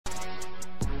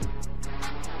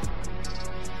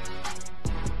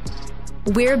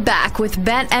We're back with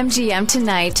BetMGM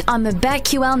tonight on the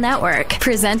BetQL Network,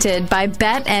 presented by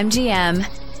BetMGM.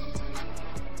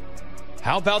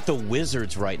 How about the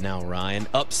Wizards right now, Ryan?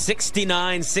 Up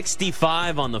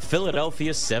 69-65 on the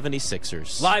Philadelphia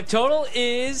 76ers. Live total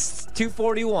is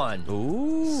 241.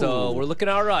 Ooh. So we're looking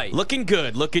all right. Looking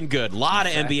good, looking good. A lot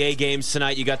of NBA games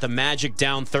tonight. You got the Magic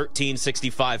down 13,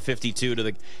 65-52 to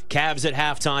the Cavs at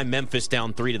halftime. Memphis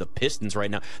down 3 to the Pistons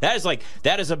right now. That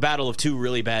is a battle of two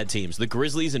really bad teams. The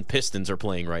Grizzlies and Pistons are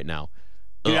playing right now.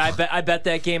 Dude, I bet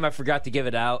that game. I forgot to give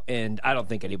it out, and I don't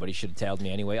think anybody should have tailed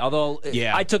me anyway. Although,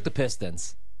 yeah. I took the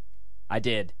Pistons. I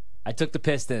did. I took the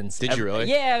Pistons. Did you really?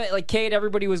 Yeah, like Kate,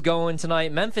 everybody was going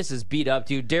tonight. Memphis is beat up,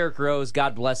 dude. Derrick Rose,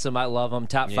 God bless him. I love him.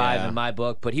 Top 5 in my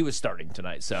book, but he was starting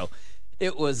tonight. So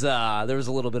it was there was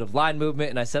a little bit of line movement,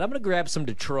 and I said, I'm going to grab some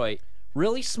Detroit.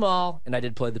 Really small, and I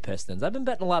did play the Pistons. I've been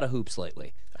betting a lot of hoops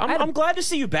lately. I'm glad to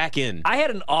see you back in. I had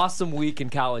an awesome week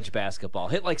in college basketball.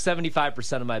 Hit like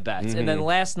 75% of my bets. Mm-hmm. And then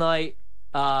last night,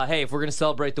 hey, if we're going to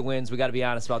celebrate the wins, we got to be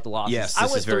honest about the losses. Yes,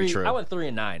 this is very true. I went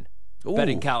 3-9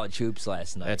 betting college hoops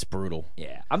last night. That's brutal.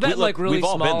 Yeah. I'm betting really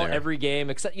small every game,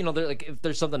 except, if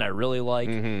there's something I really like,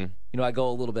 I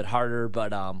go a little bit harder,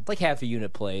 but like half a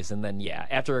unit plays. And then,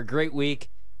 after a great week,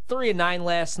 3-9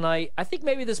 last night, I think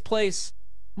maybe this place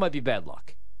might be bad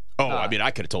luck. Oh, I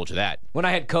could have told you that. When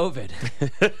I had COVID,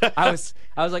 I was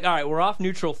like, all right, we're off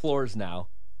neutral floors now.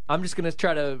 I'm just going to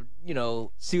try to,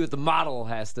 see what the model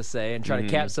has to say and try to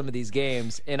cap some of these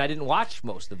games. And I didn't watch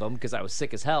most of them because I was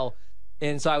sick as hell.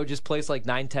 And so I would just place like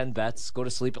 9-10 bets, go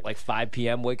to sleep at like 5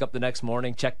 p.m., wake up the next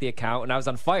morning, check the account, and I was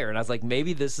on fire. And I was like,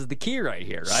 maybe this is the key right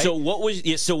here, right? So what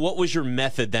was your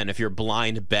method then if you're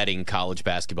blind betting college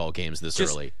basketball games this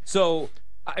early? So,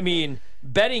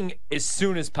 betting as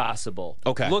soon as possible.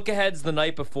 Okay. Look aheads the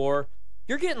night before.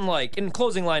 You're getting in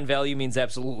closing line value means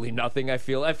absolutely nothing. I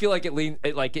feel like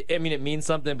it means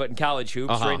something, but in college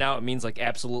hoops right now it means like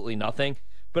absolutely nothing.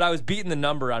 But I was beating the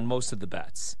number on most of the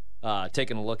bets.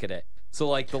 Taking a look at it. So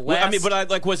the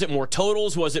last. Was it more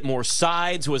totals? Was it more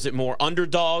sides? Was it more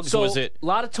underdogs? So was it a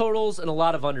lot of totals and a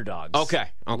lot of underdogs? Okay.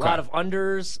 A lot of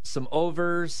unders, some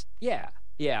overs.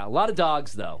 Yeah, a lot of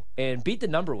dogs, though, and beat the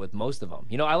number with most of them.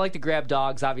 I like to grab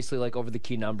dogs, obviously, over the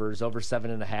key numbers, over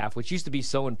 7.5, which used to be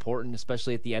so important,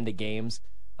 especially at the end of games,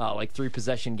 like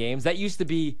 3-possession games. That used to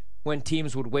be when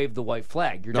teams would wave the white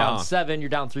flag. You're down 7,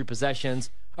 you're down 3 possessions.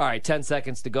 All right, 10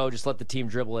 seconds to go. Just let the team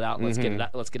dribble it out, and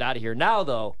let's get out of here. Now,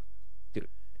 though, dude,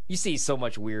 you see so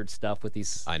much weird stuff with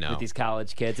these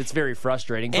college kids. It's very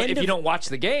frustrating. But if you don't watch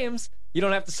the games, you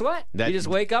don't have to sweat. You just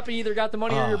wake up and you either got the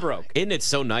money or you're broke. Isn't it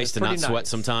so nice to not sweat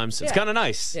sometimes? It's kind of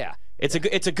nice. Yeah. It's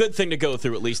a good thing to go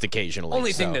through at least occasionally.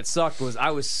 Only thing that sucked was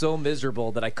I was so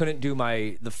miserable that I couldn't do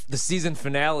the season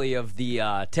finale of the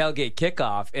tailgate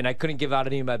kickoff, and I couldn't give out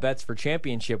any of my bets for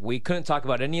championship week. Couldn't talk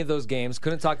about any of those games.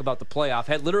 Couldn't talk about the playoff.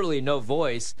 Had literally no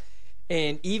voice.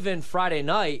 And even Friday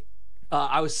night,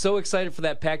 I was so excited for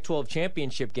that Pac-12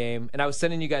 championship game, and I was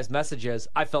sending you guys messages.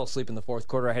 I fell asleep in the fourth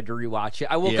quarter. I had to rewatch it.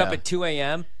 I woke up at 2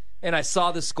 a.m., and I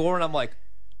saw the score, and I'm like,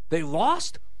 they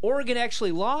lost? Oregon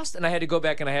actually lost? And I had to go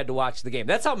back and I had to watch the game.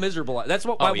 That's how miserable. That's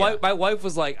what my wife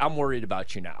was like, I'm worried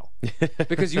about you now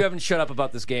because you haven't shut up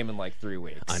about this game in like 3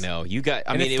 weeks. I know. You got.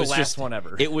 It was the last one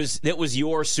ever. It was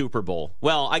your Super Bowl.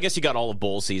 Well, I guess you got all of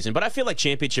bowl season, but I feel like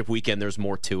championship weekend, there's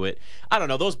more to it. I don't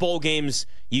know. Those bowl games,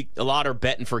 a lot are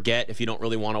bet and forget if you don't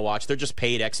really want to watch. They're just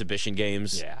paid exhibition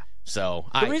games. Yeah. So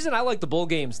the reason I like the bowl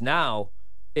games now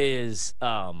is,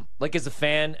 as a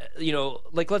fan,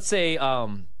 let's say,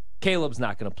 Caleb's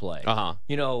not going to play.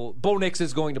 Bo Nix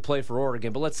is going to play for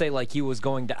Oregon, but let's say he was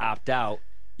going to opt out.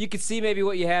 You could see maybe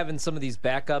what you have in some of these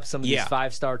backups, some of these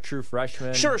 5-star true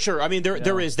freshmen. Sure.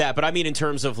 There is that, but in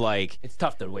terms of it's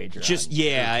tough to wager.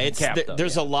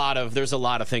 There's a lot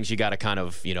of things you got to kind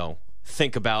of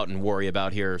think about and worry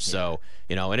about here. So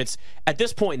and it's at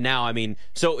this point now.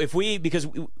 So if because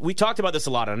we talked about this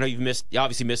a lot. I know you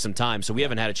obviously missed some time, so we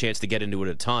haven't had a chance to get into it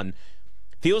a ton.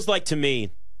 Feels like to me.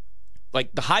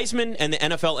 The Heisman and the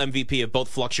NFL MVP have both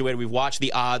fluctuated. We've watched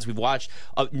the odds. We've watched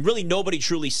really nobody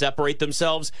truly separate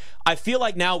themselves. I feel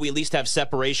like now we at least have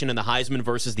separation in the Heisman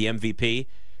versus the MVP.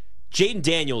 Jaden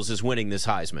Daniels is winning this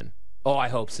Heisman. Oh, I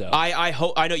hope so. I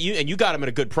hope. I know you, and you got him at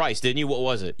a good price, didn't you? What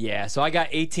was it? Yeah, so I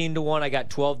got 18-1, I got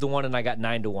 12-1, and I got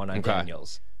 9-1 on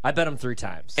Daniels. I bet him 3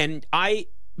 times. And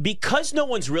because no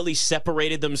one's really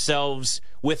separated themselves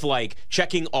with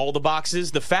checking all the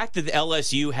boxes, the fact that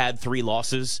LSU had 3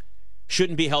 losses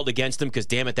shouldn't be held against him because,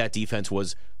 damn it, that defense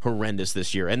was horrendous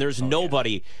this year. And there's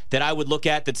nobody that I would look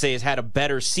at that say has had a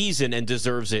better season and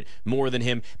deserves it more than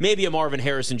him. Maybe a Marvin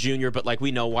Harrison Jr., but like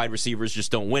we know, wide receivers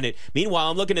just don't win it. Meanwhile,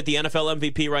 I'm looking at the NFL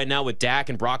MVP right now with Dak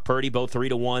and Brock Purdy both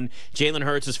 3-1. Jalen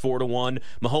Hurts is 4-1.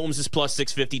 Mahomes is plus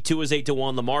 650. Tua is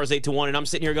 8-1. Lamar's 8-1. And I'm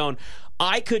sitting here going,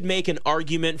 I could make an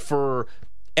argument for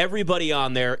everybody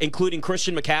on there, including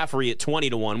Christian McCaffrey at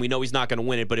 20-1. We know he's not going to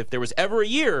win it, but if there was ever a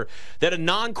year that a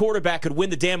non-quarterback could win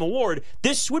the damn award,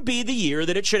 this would be the year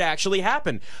that it should actually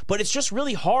happen. But it's just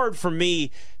really hard for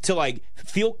me to like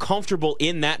feel comfortable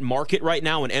in that market right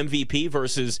now in MVP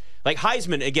versus like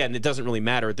Heisman. Again, it doesn't really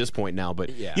matter at this point now, but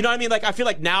you know what I mean? Like I feel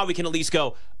like now we can at least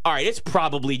go, all right, it's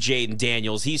probably Jaden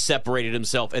Daniels. He's separated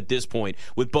himself at this point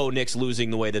with Bo Nix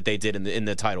losing the way that they did in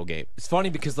the title game. It's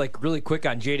funny because, like, really quick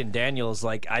on Jaden Daniels,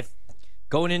 like,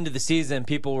 going into the season,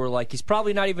 people were like, he's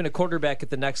probably not even a quarterback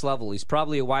at the next level. He's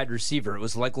probably a wide receiver. It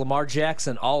was like Lamar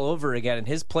Jackson all over again, and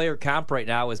his player comp right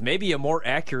now is maybe a more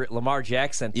accurate Lamar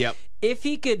Jackson. Yep. If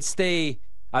he could stay...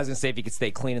 I was going to say if he could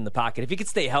stay clean in the pocket. If he could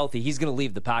stay healthy, he's going to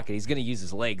leave the pocket. He's going to use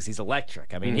his legs. He's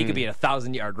electric. I mean, he could be a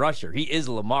 1,000-yard rusher. He is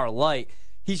Lamar Light.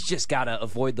 He's just got to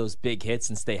avoid those big hits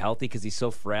and stay healthy because he's so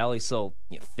frail. He's so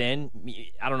thin.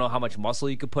 I don't know how much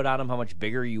muscle you could put on him, how much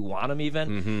bigger you want him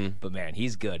even. But, man,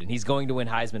 he's good. And he's going to win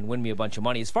Heisman, win me a bunch of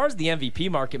money. As far as the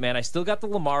MVP market, man, I still got the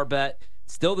Lamar bet.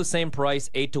 Still the same price,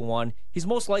 8-1. He's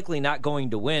most likely not going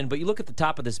to win. But you look at the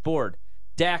top of this board,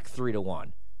 Dak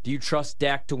 3-1. Do you trust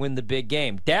Dak to win the big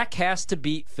game? Dak has to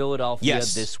beat Philadelphia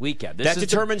this weekend. That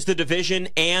determines the division,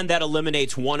 and that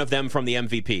eliminates one of them from the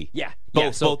MVP. Yeah.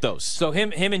 Both those. So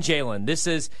him and Jalen. This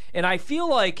is, and I feel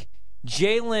like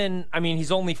Jalen, I mean,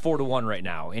 he's only 4-1 right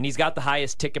now, and he's got the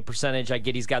highest ticket percentage. I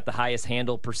get he's got the highest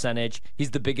handle percentage.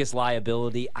 He's the biggest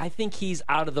liability. I think he's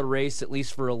out of the race, at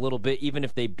least for a little bit, even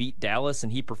if they beat Dallas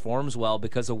and he performs well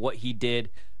because of what he did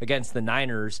against the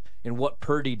Niners and what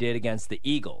Purdy did against the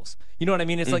Eagles. You know what I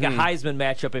mean? It's like a Heisman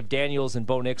matchup if Daniels and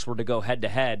Bo Nix were to go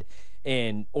head-to-head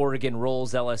and Oregon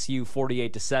rolls LSU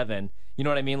 48-7. You know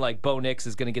what I mean? Like, Bo Nix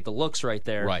is going to get the looks right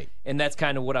there. Right. And that's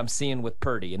kind of what I'm seeing with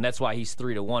Purdy, and that's why he's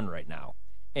 3-1 right now.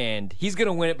 And he's going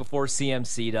to win it before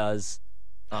CMC does,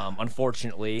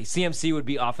 unfortunately. CMC would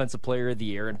be Offensive Player of the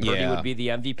Year, and Purdy would be the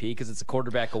MVP because it's a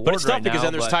quarterback award right now. But it's tough because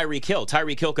then there's Tyreek Hill.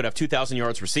 Tyreek Hill could have 2,000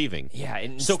 yards receiving. Yeah,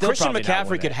 and so Christian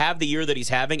McCaffrey could have the year that he's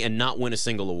having and not win a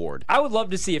single award. I would love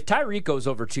to see if Tyreek goes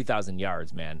over 2,000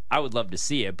 yards, man. I would love to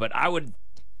see it, but I would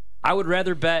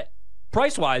rather bet,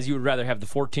 price-wise, you would rather have the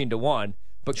 14-1.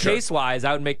 But case-wise,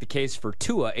 I would make the case for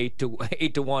Tua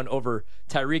 8-1 over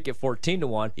Tyreek at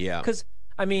 14-1. Yeah. Because,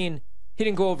 I mean, he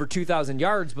didn't go over 2,000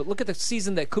 yards, but look at the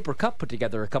season that Cooper Kupp put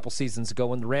together a couple seasons ago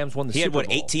when the Rams won the Super Bowl.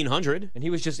 He had, 1,800? And he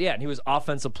was and he was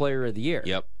Offensive Player of the Year.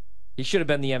 Yep. He should have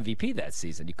been the MVP that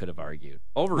season, you could have argued.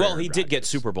 Well, he did get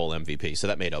Super Bowl MVP, so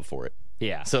that made up for it.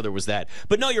 Yeah. So there was that.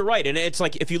 But no, you're right. And it's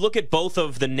like, if you look at both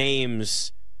of the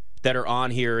names that are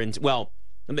on here, and, well,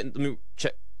 let me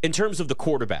check. In terms of the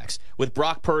quarterbacks, with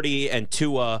Brock Purdy and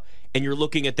Tua, and you're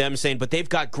looking at them saying, but they've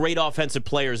got great offensive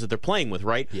players that they're playing with,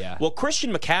 right? Yeah. Well,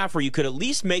 Christian McCaffrey, you could at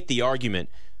least make the argument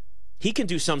he can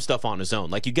do some stuff on his own.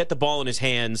 Like, you get the ball in his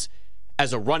hands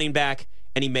as a running back,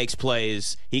 and he makes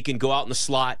plays. He can go out in the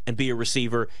slot and be a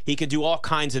receiver. He can do all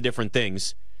kinds of different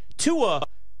things. Tua,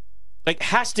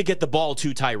 has to get the ball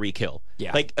to Tyreek Hill.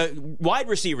 Yeah. Wide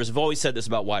receivers, have always said this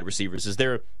about wide receivers, is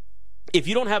if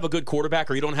you don't have a good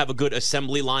quarterback or you don't have a good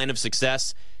assembly line of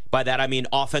success, by that I mean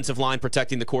offensive line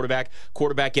protecting the quarterback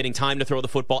getting time to throw the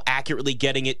football, accurately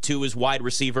getting it to his wide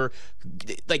receiver.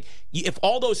 If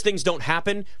all those things don't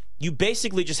happen, you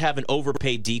basically just have an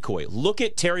overpaid decoy. Look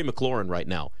at Terry McLaurin right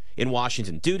now in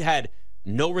Washington. Dude had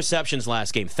no receptions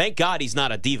last game. Thank God he's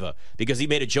not a diva because he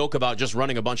made a joke about just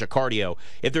running a bunch of cardio.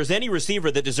 If there's any receiver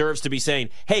that deserves to be saying,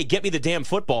 hey, get me the damn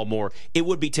football more, it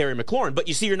would be Terry McLaurin. But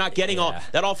you see, you're not getting all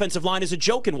that offensive line is a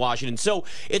joke in Washington. So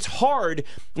it's hard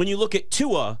when you look at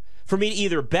Tua for me to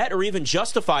either bet or even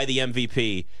justify the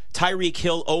MVP, Tyreek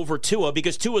Hill over Tua,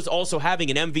 because Tua's also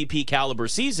having an MVP caliber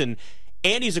season.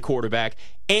 And he's a quarterback,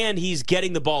 and he's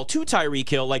getting the ball to Tyreek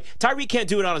Hill. Like, Tyreek can't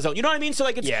do it on his own. You know what I mean? So,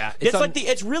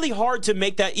 it's really hard to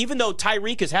make that, even though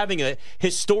Tyreek is having a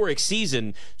historic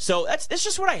season. So that's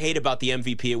just what I hate about the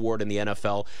MVP award in the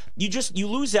NFL. You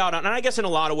lose out on, and I guess in a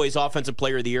lot of ways, Offensive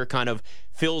Player of the Year kind of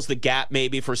fills the gap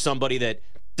maybe for somebody that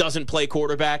doesn't play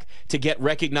quarterback to get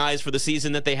recognized for the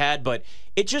season that they had. But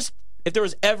if there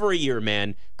was ever a year,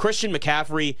 man, Christian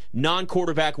McCaffrey,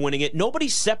 non-quarterback winning it, nobody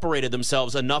separated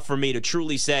themselves enough for me to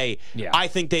truly say, I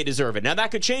think they deserve it. Now,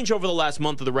 that could change over the last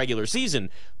month of the regular season,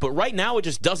 but right now it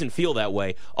just doesn't feel that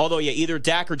way. Although, either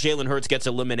Dak or Jalen Hurts gets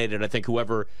eliminated. I think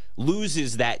whoever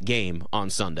loses that game on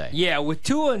Sunday. Yeah, with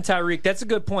Tua and Tyreek, that's a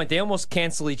good point. They almost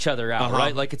cancel each other out,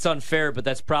 right? Like, it's unfair, but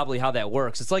that's probably how that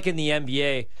works. It's like in the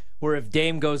NBA, where if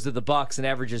Dame goes to the Bucks and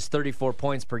averages 34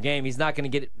 points per game, he's not going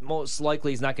to get, most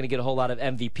likely he's not going to get a whole lot of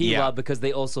MVP love because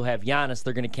they also have Giannis.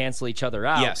 They're going to cancel each other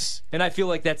out. Yes. And I feel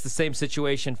like that's the same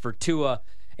situation for Tua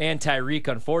and Tyreek,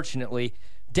 unfortunately.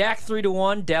 Dak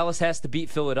 3-1. Dallas has to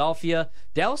beat Philadelphia.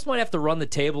 Dallas might have to run the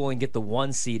table and get the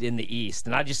 1 seed in the East.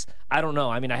 And I don't know.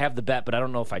 I mean, I have the bet, but I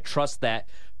don't know if I trust that.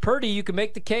 Purdy, you can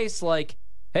make the case like,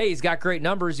 hey, he's got great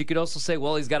numbers. You could also say,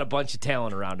 well, he's got a bunch of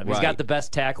talent around him. He's got the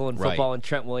best tackle in football in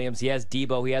Trent Williams. He has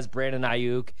Debo. He has Brandon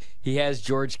Ayuk. He has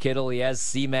George Kittle. He has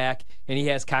C-Mac. And he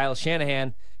has Kyle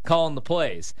Shanahan calling the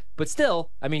plays. But still,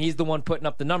 I mean, he's the one putting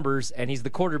up the numbers, and he's the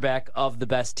quarterback of the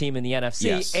best team in the NFC.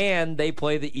 Yes. And they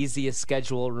play the easiest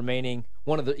schedule remaining,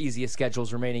 one of the easiest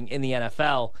schedules remaining in the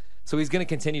NFL. So he's going to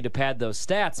continue to pad those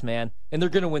stats, man. And they're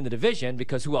going to win the division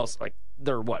because who else? Like,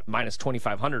 they're minus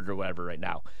 2,500 or whatever right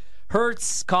now.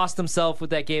 Hurts cost himself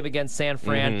with that game against San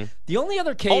Fran. The only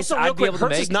other case also, I'd be able to Hurts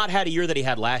make... has not had a year that he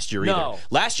had last year either. No.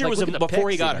 Last year was before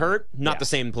he got hurt, not the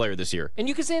same player this year. And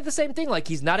you can say the same thing. Like,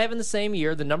 he's not having the same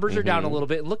year. The numbers are down a little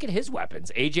bit. And look at his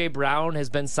weapons. A.J. Brown has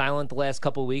been silent the last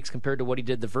couple of weeks compared to what he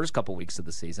did the first couple of weeks of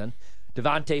the season.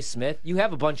 Devontae Smith, you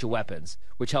have a bunch of weapons,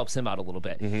 which helps him out a little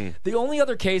bit. The only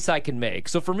other case I can make,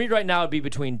 so for me right now, it'd be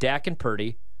between Dak and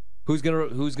Purdy. Who's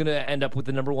gonna end up with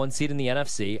the number 1 seed in the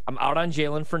NFC? I'm out on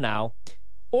Jalen for now.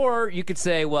 Or you could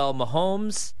say, well,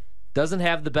 Mahomes doesn't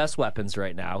have the best weapons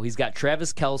right now. He's got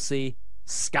Travis Kelce,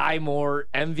 Sky Moore,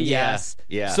 MVS.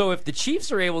 Yeah. So if the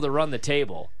Chiefs are able to run the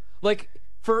table, like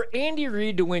for Andy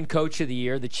Reid to win Coach of the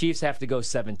Year, the Chiefs have to go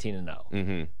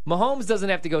 17-0. Mahomes doesn't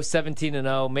have to go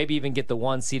 17-0, maybe even get the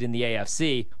 1 seed in the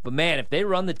AFC. But man, if they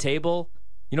run the table,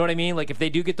 you know what I mean? Like if they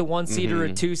do get the 1 seed or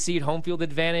a 2 seed home field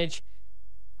advantage,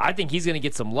 I think he's going to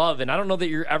get some love, and I don't know that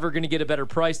you're ever going to get a better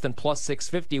price than plus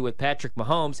 650 with Patrick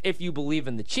Mahomes if you believe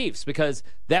in the Chiefs, because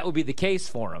that would be the case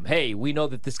for him. Hey, we know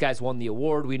that this guy's won the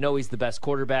award. We know he's the best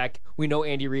quarterback. We know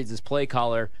Andy Reid's his play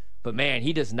caller. But, man,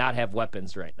 he does not have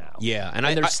weapons right now. Yeah. And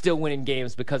they're still winning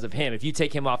games because of him. If you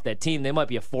take him off that team, they might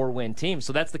be a 4-win team.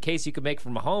 So that's the case you could make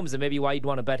for Mahomes, and maybe why you'd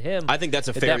want to bet him. I think that's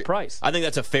a at fair that price. I think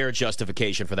that's a fair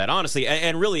justification for that, honestly.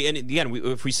 And really, and again,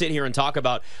 if we sit here and talk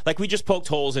about, like, we just poked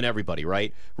holes in everybody,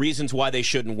 right? Reasons why they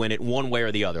shouldn't win it one way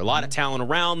or the other. A lot of talent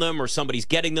around them, or somebody's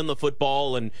getting them the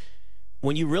football. And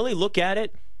when you really look at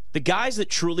it, the guys that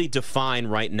truly define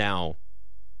right now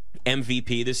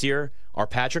MVP this year are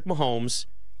Patrick Mahomes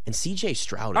and C.J.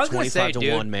 Stroud at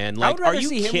 25-1, man. Like, I would rather are you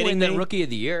see him kidding win me? than Rookie of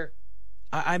the Year.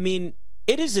 I mean,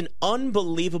 it is an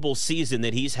unbelievable season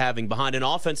that he's having behind an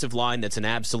offensive line that's an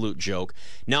absolute joke.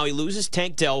 Now, he loses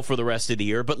Tank Dell for the rest of the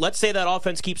year, but let's say that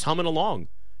offense keeps humming along.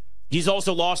 He's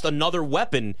also lost another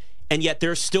weapon, and yet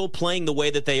they're still playing the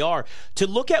way that they are. To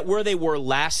look at where they were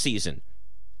last season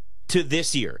to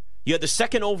this year, you had the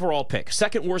second overall pick,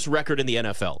 second worst record in the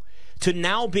NFL, to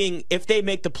now being, if they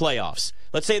make the playoffs,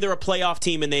 let's say they're a playoff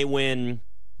team and they win,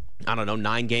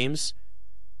 9 games.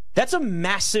 That's a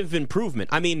massive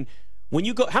improvement. I mean, when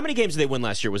you go, how many games did they win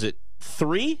last year? Was it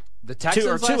 3? The Texans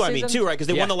 2 or 2? last I mean, season? 2, right? Because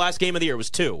they won the last game of the year. It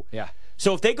was 2. Yeah.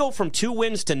 So if they go from 2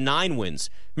 wins to 9 wins,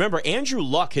 remember Andrew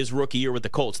Luck, his rookie year with the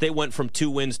Colts, they went from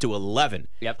 2 wins to 11.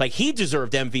 Yep. Like, he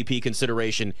deserved MVP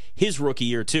consideration his rookie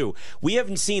year too. We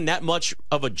haven't seen that much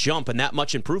of a jump and that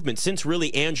much improvement since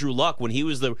really Andrew Luck when he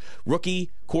was the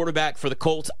rookie quarterback for the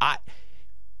Colts.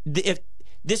 If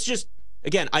this just,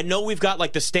 again, I know we've got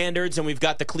like the standards and we've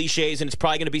got the cliches, and it's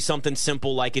probably going to be something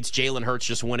simple like it's Jalen Hurts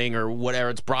just winning or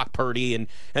whatever. It's Brock Purdy, and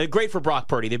great for Brock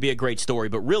Purdy. That'd be a great story.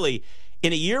 But really,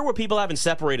 in a year where people haven't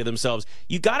separated themselves,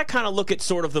 you got to kind of look at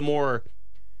sort of the more,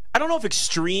 I don't know if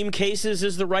extreme cases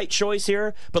is the right choice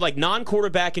here, but like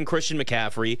non-quarterback in Christian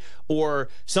McCaffrey or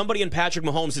somebody in Patrick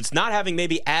Mahomes that's not having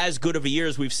maybe as good of a year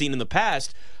as we've seen in the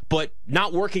past, but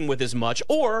not working with as much,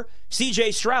 or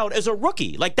C.J. Stroud as a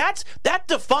rookie. Like, that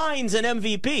defines an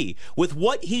MVP with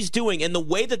what he's doing and the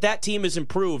way that team has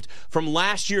improved from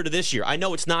last year to this year. I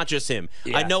know it's not just him.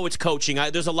 Yeah. I know it's coaching.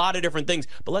 There's a lot of different things,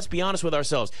 but let's be honest with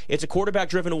ourselves. It's a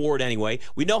quarterback-driven award anyway.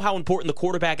 We know how important the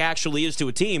quarterback actually is to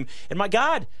a team, and my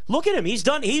God, look at him. He's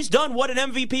done what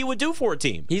an MVP would do for a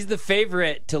team. He's the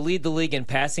favorite to lead the league in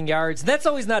passing yards. That's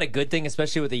always not a good thing,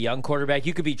 especially with a young quarterback.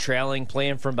 You could be trailing,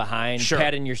 playing from behind,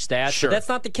 padding your stats. Sure. But that's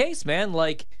not the case, man.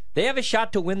 Like, they have a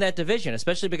shot to win that division,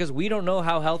 especially because we don't know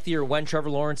how healthy or when Trevor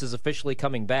Lawrence is officially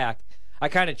coming back. I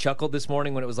kind of chuckled this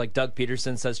morning when it was like Doug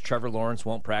Peterson says Trevor Lawrence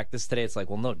won't practice today. It's like,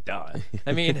 well, no, duh.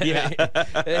 I mean,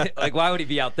 like, why would he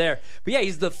be out there? But yeah,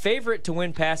 he's the favorite to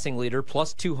win passing leader,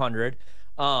 plus 200.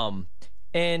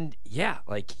 And yeah,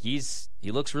 like he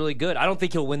looks really good. I don't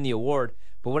think he'll win the award.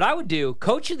 But what I would do,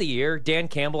 Coach of the Year, Dan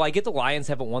Campbell. I get the Lions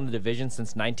haven't won the division since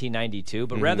 1992,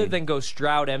 but rather than go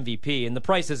Stroud MVP, and the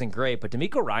price isn't great, but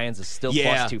DeMeco Ryans is still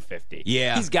plus 250.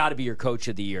 Yeah. He's got to be your Coach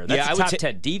of the Year. That's a top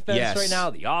 10 defense right now.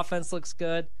 The offense looks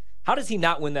good. How does he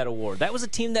not win that award? That was a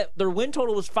team that their win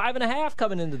total was 5.5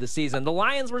 coming into the season. The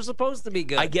Lions were supposed to be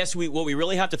good. I guess what we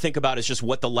really have to think about is just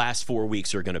what the last 4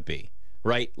 weeks are going to be.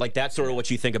 Right? Like, that's sort of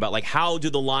what you think about. Like, how do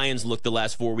the Lions look the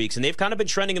last 4 weeks? And they've kind of been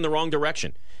trending in the wrong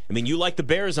direction. I mean, you like the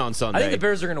Bears on Sunday. I think the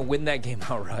Bears are going to win that game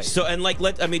outright. So, and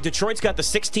Detroit's got the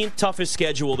 16th toughest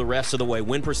schedule the rest of the way.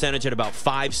 Win percentage at about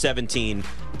 517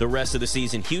 the rest of the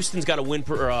season. Houston's got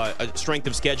a strength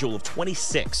of schedule of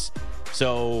 26.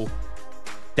 So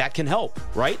that can help,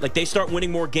 right? Like, they start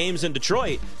winning more games in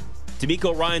Detroit.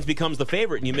 DeMeco Ryans becomes the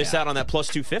favorite, and you miss out on that plus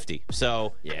 250.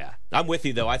 So yeah, I'm with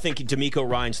you, though. I think DeMeco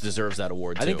Ryans deserves that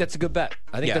award, too. I think that's a good bet.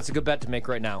 I think that's a good bet to make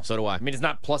right now. So do I. I mean, it's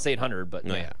not plus 800, but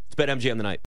yeah. It's BetMGM tonight.